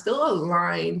that are still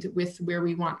aligned with where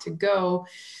we want to go?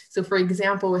 So for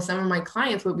example, with some of my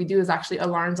clients, what we do is actually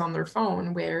alarms on their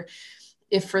phone where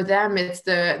if for them it's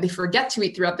they forget to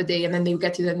eat throughout the day and then they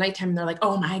get to the nighttime and they're like,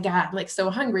 oh my God, like so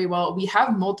hungry. Well, we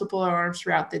have multiple alarms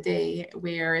throughout the day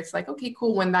where it's like, okay,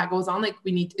 cool. When that goes on, like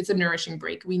it's a nourishing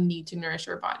break. We need to nourish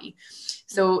our body.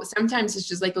 So sometimes it's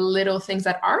just like little things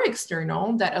that are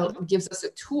external that gives us a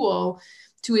tool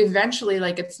to eventually,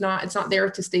 like it's not there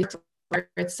to stay,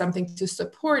 it's something to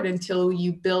support until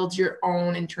you build your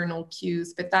own internal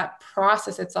cues. But that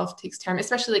process itself takes time,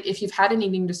 especially like if you've had an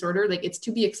eating disorder. Like it's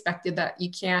to be expected that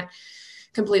you can't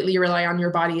completely rely on your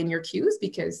body and your cues,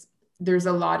 because there's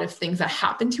a lot of things that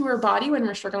happen to our body when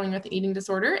we're struggling with an eating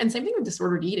disorder. And same thing with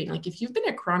disordered eating. Like if you've been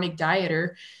a chronic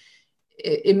dieter,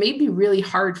 it may be really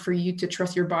hard for you to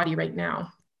trust your body right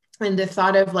now. And the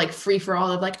thought of like free for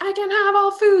all of like, I can have all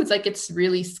foods, like it's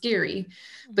really scary.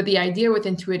 But the idea with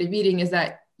intuitive eating is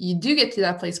that you do get to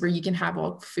that place where you can have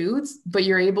all foods, but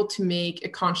you're able to make a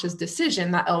conscious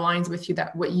decision that aligns with you,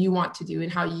 that what you want to do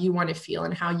and how you want to feel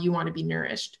and how you want to be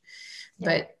nourished. Yeah.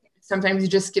 But sometimes you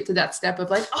just skip to that step of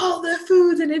like all the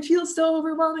foods and it feels so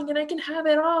overwhelming and I can have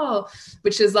it all,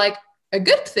 which is like a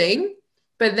good thing.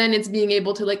 But then it's being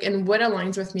able to like, and what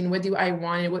aligns with me and what do I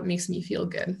want and what makes me feel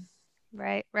good.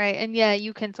 Right, right. And yeah,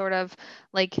 you can sort of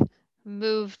like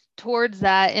move towards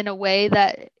that in a way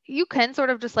that you can sort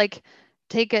of just like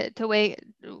take it away,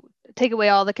 take away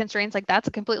all the constraints. Like that's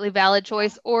a completely valid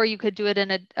choice. Or you could do it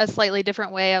in a slightly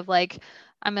different way of like,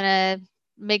 I'm going to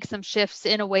make some shifts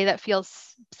in a way that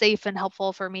feels safe and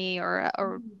helpful for me,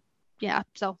 or yeah.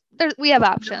 So we have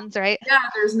options, right? Yeah,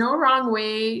 there's no wrong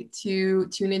way to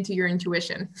tune into your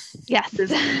intuition. Yes.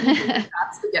 There's many different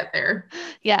paths to get there.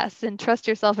 Yes, and trust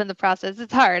yourself in the process.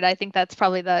 It's hard. I think that's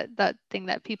probably the thing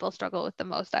that people struggle with the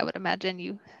most. I would imagine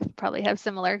you probably have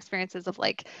similar experiences of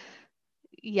like,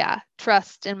 yeah,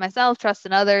 trust in myself, trust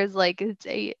in others. Like it's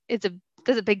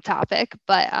a big topic,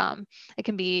 but it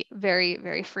can be very,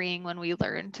 very freeing when we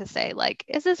learn to say like,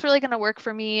 is this really going to work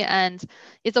for me? And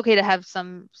it's okay to have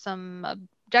some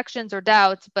objections or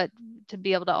doubts, but to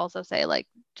be able to also say like,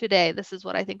 today, this is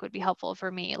what I think would be helpful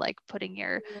for me, like putting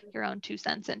your own 2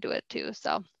 cents into it too.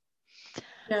 So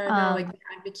Yeah, no, like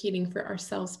advocating for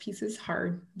ourselves piece is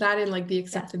hard. That and like the yeah.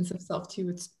 acceptance of self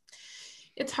too.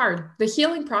 It's hard. The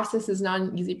healing process is not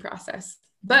an easy process,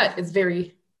 but it's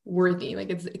very worthy. Like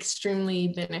it's extremely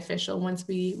beneficial once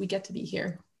we get to be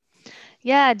here.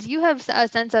 Yeah. Do you have a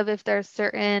sense of if there's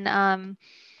certain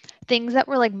things that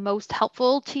were like most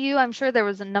helpful to you? I'm sure there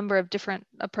was a number of different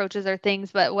approaches or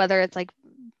things, but whether it's like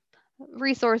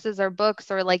resources or books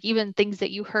or like even things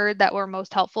that you heard that were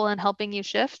most helpful in helping you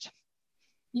shift?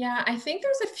 Yeah, I think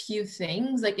there's a few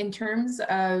things like in terms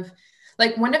of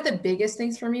like one of the biggest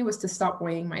things for me was to stop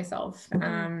weighing myself.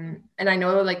 And I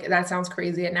know like that sounds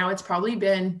crazy. And now it's probably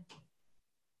been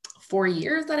 4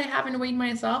 years that I haven't weighed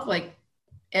myself. Like,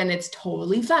 and it's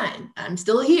totally fine. I'm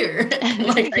still here.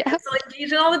 Like I Yeah. can still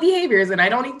engage in all the behaviors and I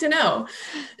don't need to know.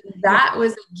 That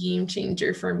was a game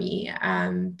changer for me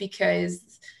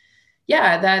because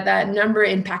yeah, that number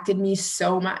impacted me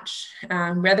so much,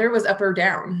 whether it was up or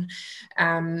down.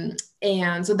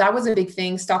 And so that was a big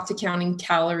thing. Stopped counting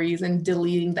calories and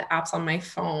deleting the apps on my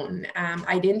phone.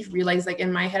 I didn't realize, like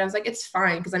in my head, I was like, it's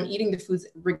fine because I'm eating the foods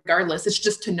regardless. It's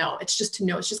just to know. It's just to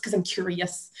know. It's just because I'm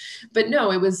curious. But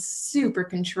no, it was super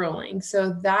controlling.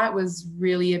 So that was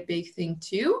really a big thing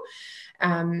too.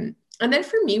 And then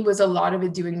for me was a lot of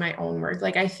it doing my own work.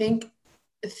 Like I think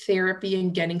therapy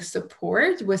and getting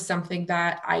support was something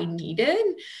that I needed.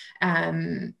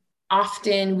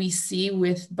 Often we see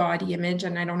with body image,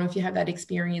 and I don't know if you have that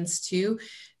experience too,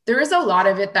 there is a lot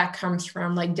of it that comes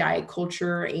from like diet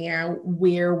culture and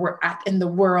where we're at in the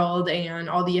world and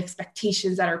all the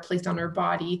expectations that are placed on our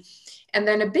body. And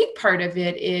then a big part of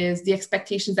it is the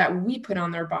expectations that we put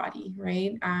on our body,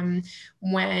 right?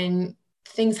 When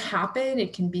things happen,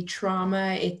 it can be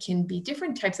trauma, it can be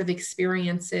different types of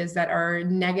experiences that are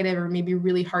negative or maybe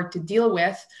really hard to deal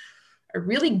with. A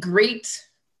really great,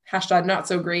 hashtag not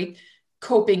so great,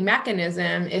 coping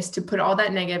mechanism is to put all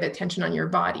that negative attention on your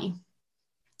body.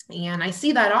 And I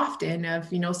see that often of,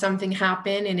 something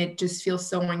happened and it just feels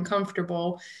so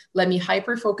uncomfortable. Let me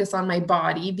hyper focus on my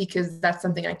body because that's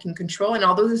something I can control. And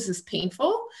although this is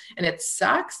painful and it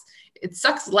sucks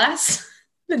less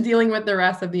than dealing with the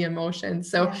rest of the emotions.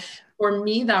 So for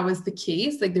me, that was the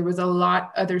case. Like there was a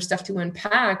lot other stuff to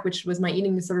unpack, which was my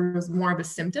eating disorder was more of a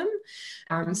symptom.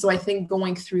 So I think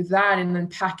going through that and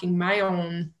unpacking my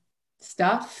own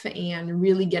stuff and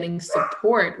really getting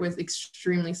support was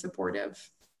extremely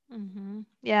supportive. Mm-hmm.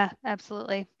 Yeah,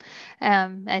 absolutely.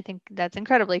 I think that's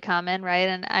incredibly common, right?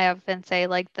 And I often say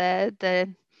like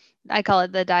the I call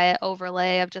it the diet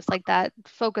overlay of just like that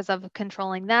focus of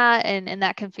controlling that, and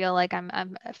that can feel like I'm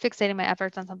fixating my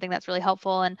efforts on something that's really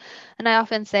helpful. And I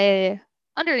often say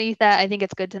underneath that, I think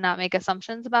it's good to not make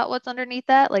assumptions about what's underneath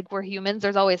that. Like we're humans,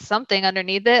 there's always something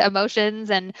underneath it,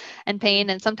 emotions and pain,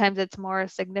 and sometimes it's more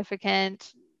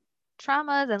significant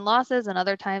traumas and losses, and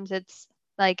other times it's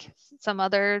like some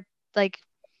other like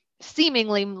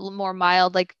seemingly more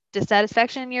mild like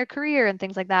dissatisfaction in your career and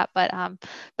things like that. But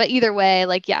either way,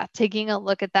 like yeah, taking a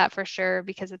look at that for sure,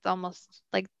 because it's almost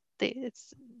like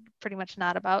it's pretty much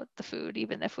not about the food,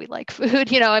 even if we like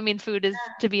food. I mean, food is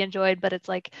to be enjoyed, but it's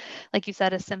like you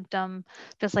said, a symptom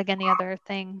just like any other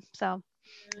thing. So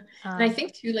and I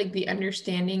think too, like the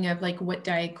understanding of like what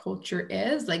diet culture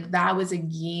is, like that was a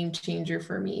game changer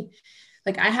for me.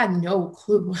 Like I had no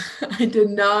clue. I did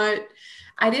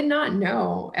not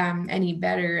know any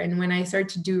better. And when I started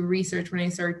to do research, when I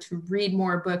started to read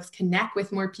more books, connect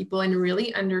with more people, and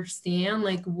really understand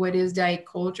like what is diet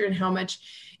culture and how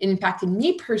much it impacted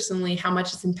me personally, how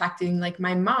much it's impacting like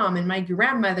my mom and my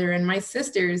grandmother and my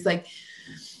sisters, like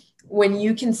when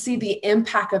you can see the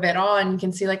impact of it all and you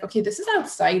can see like, okay, this is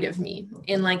outside of me.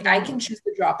 And like, I can choose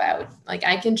to drop out. Like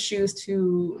I can choose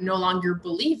to no longer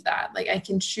believe that. Like I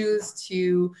can choose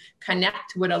to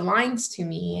connect what aligns to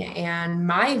me and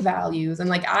my values. And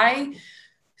like, I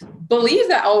believe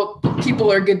that all people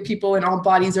are good people and all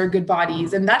bodies are good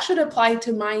bodies. And that should apply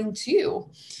to mine too.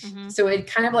 Mm-hmm. So it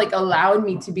kind of like allowed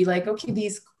me to be like, okay,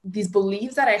 these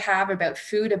beliefs that I have about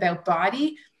food, about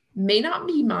body may not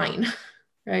be mine.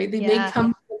 Right? They may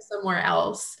come from somewhere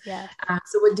else. Yes.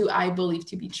 So what do I believe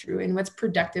to be true and what's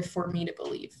productive for me to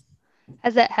believe?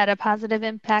 Has it had a positive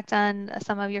impact on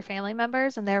some of your family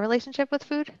members and their relationship with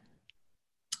food?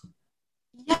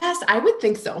 Yes, I would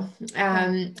think so.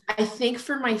 I think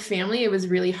for my family, it was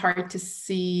really hard to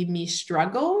see me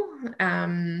struggle.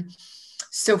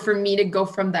 So for me to go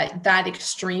from that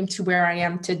extreme to where I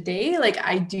am today, like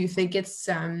I do think it's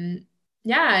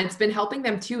it's been helping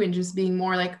them too, and just being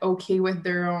more like okay with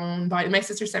their own body. My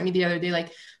sister sent me the other day,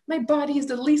 like, my body is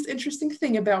the least interesting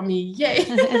thing about me. Yay.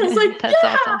 I was like, that's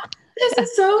awesome. This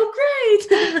is so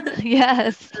great.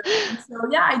 Yes. So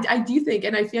yeah, I do think,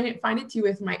 and I find it too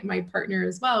with my partner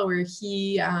as well, where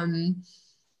he,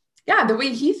 the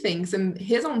way he thinks and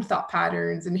his own thought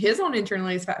patterns and his own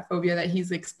internalized fat phobia that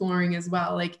he's exploring as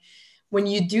well. Like, when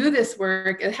you do this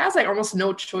work, it has like almost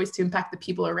no choice to impact the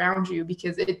people around you,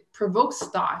 because it provokes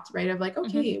thought, right? Of like,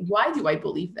 okay, why do I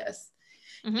believe this?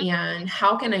 And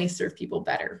how can I serve people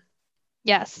better?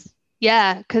 Yes.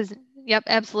 Yeah. Yep,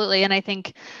 absolutely. And I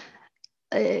think,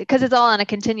 because it's all on a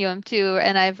continuum too.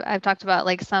 And I've talked about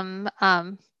like some,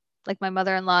 like my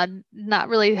mother-in-law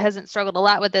hasn't struggled a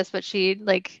lot with this, but she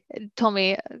like told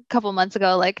me a couple months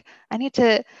ago, like, I need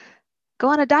to go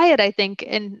on a diet, I think.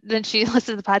 And then she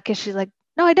listened to the podcast. She's like,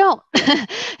 no, I don't.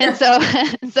 And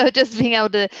so just being able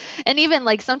to, and even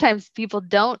like sometimes people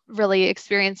don't really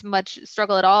experience much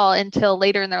struggle at all until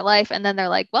later in their life. And then they're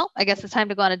like, well, I guess it's time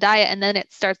to go on a diet. And then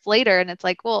it starts later. And it's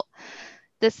like, well,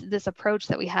 this approach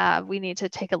that we have, we need to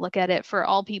take a look at it for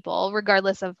all people,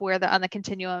 regardless of where they're on the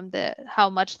continuum, how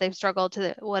much they've struggled,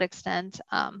 to what extent.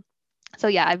 So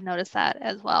yeah, I've noticed that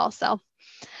as well. So,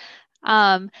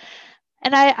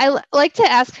 and I like to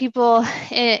ask people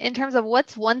in terms of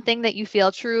what's one thing that you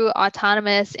feel true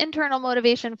autonomous internal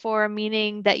motivation for,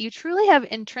 meaning that you truly have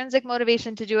intrinsic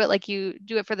motivation to do it, like you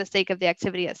do it for the sake of the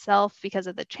activity itself, because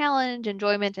of the challenge,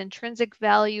 enjoyment, intrinsic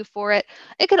value for it.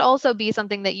 It could also be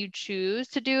something that you choose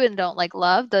to do and don't like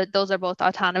love. Those are both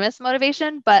autonomous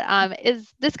motivation, but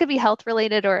this could be health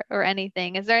related or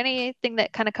anything. Is there anything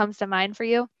that kind of comes to mind for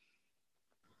you?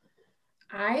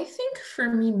 I think for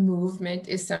me, movement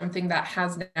is something that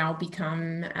has now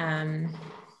become,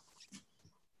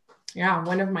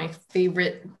 one of my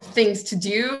favorite things to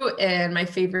do and my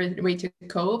favorite way to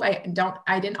cope.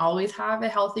 I didn't always have a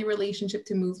healthy relationship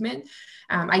to movement.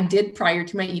 I did prior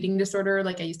to my eating disorder.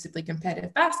 Like, I used to play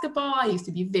competitive basketball. I used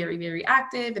to be very, very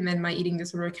active. And then my eating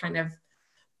disorder kind of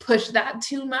pushed that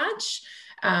too much.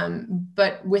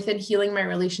 But within healing my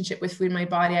relationship with food and my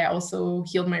body, I also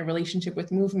healed my relationship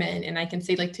with movement. And I can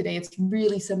say, like, today, it's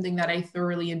really something that I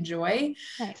thoroughly enjoy.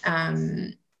 Nice.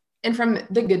 And from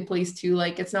the good place too,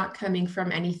 like, it's not coming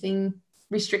from anything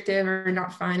restrictive or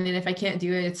not fun. And if I can't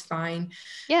do it, it's fine.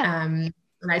 Yeah. And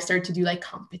I started to do like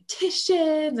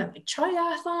competitions and like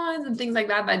triathlons and things like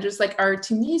that just like are,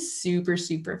 to me, super,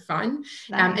 super fun.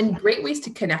 Nice. And great ways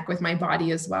to connect with my body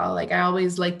as well. Like, I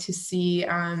always like to see,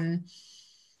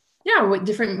 what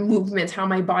different movements, how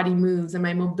my body moves and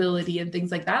my mobility and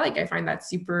things like that. Like, I find that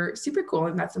super, super cool.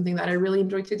 And that's something that I really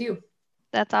enjoy to do.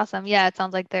 That's awesome. Yeah. It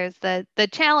sounds like there's the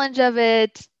challenge of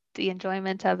it, the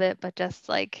enjoyment of it, but just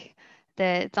like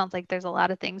it sounds like there's a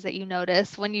lot of things that you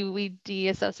notice when we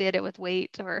de-associate it with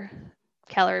weight or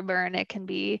calorie burn. It can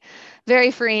be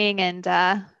very freeing and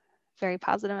very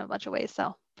positive in a bunch of ways.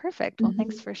 So perfect. Well,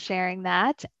 thanks for sharing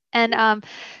that. And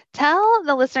tell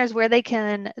the listeners where they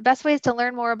can, the best ways to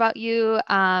learn more about you.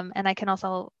 And I can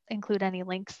also include any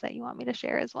links that you want me to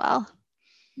share as well.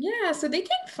 Yeah, so they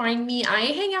can find me. I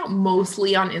hang out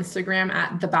mostly on Instagram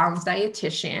at The Balanced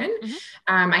Dietitian.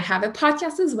 I have a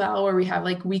podcast as well where we have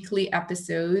like weekly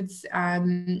episodes.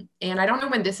 And I don't know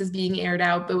when this is being aired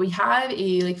out, but we have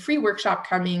a like free workshop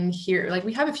coming here. Like,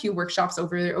 we have a few workshops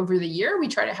over the year. We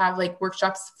try to have like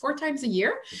workshops 4 times a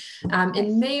year.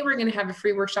 In May, we're going to have a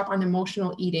free workshop on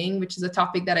emotional eating, which is a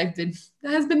topic that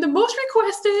has been the most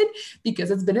requested because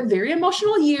it's been a very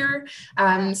emotional year.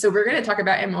 So we're going to talk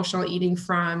about emotional eating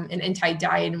from an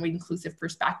anti-diet and weight inclusive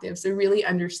perspective. So really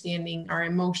understanding our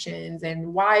emotions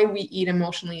and why we eat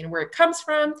emotionally and where it comes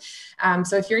from.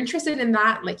 So if you're interested in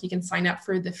that, like, you can sign up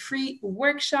for the free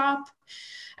workshop.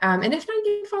 And if not,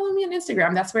 you can follow me on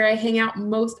Instagram. That's where I hang out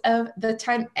most of the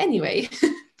time anyway.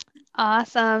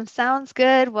 Awesome. Sounds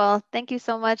good. Well, thank you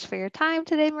so much for your time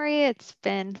today, Marie. It's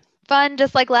been fun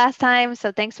just like last time.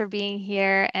 So thanks for being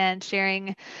here and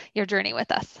sharing your journey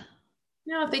with us.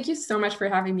 No, thank you so much for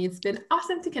having me. It's been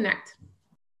awesome to connect.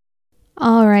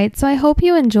 All right. So I hope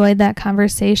you enjoyed that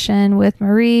conversation with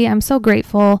Marie. I'm so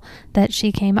grateful that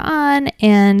she came on.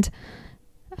 And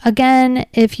again,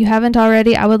 if you haven't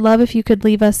already, I would love if you could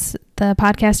leave us the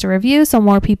podcast a review so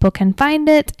more people can find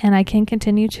it and I can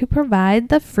continue to provide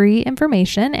the free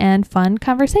information and fun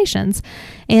conversations.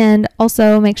 And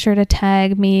also make sure to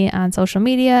tag me on social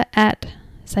media at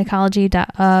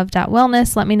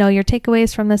psychology.of.wellness. Let me know your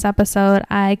takeaways from this episode.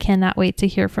 I cannot wait to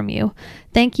hear from you.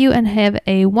 Thank you and have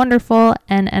a wonderful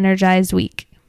and energized week.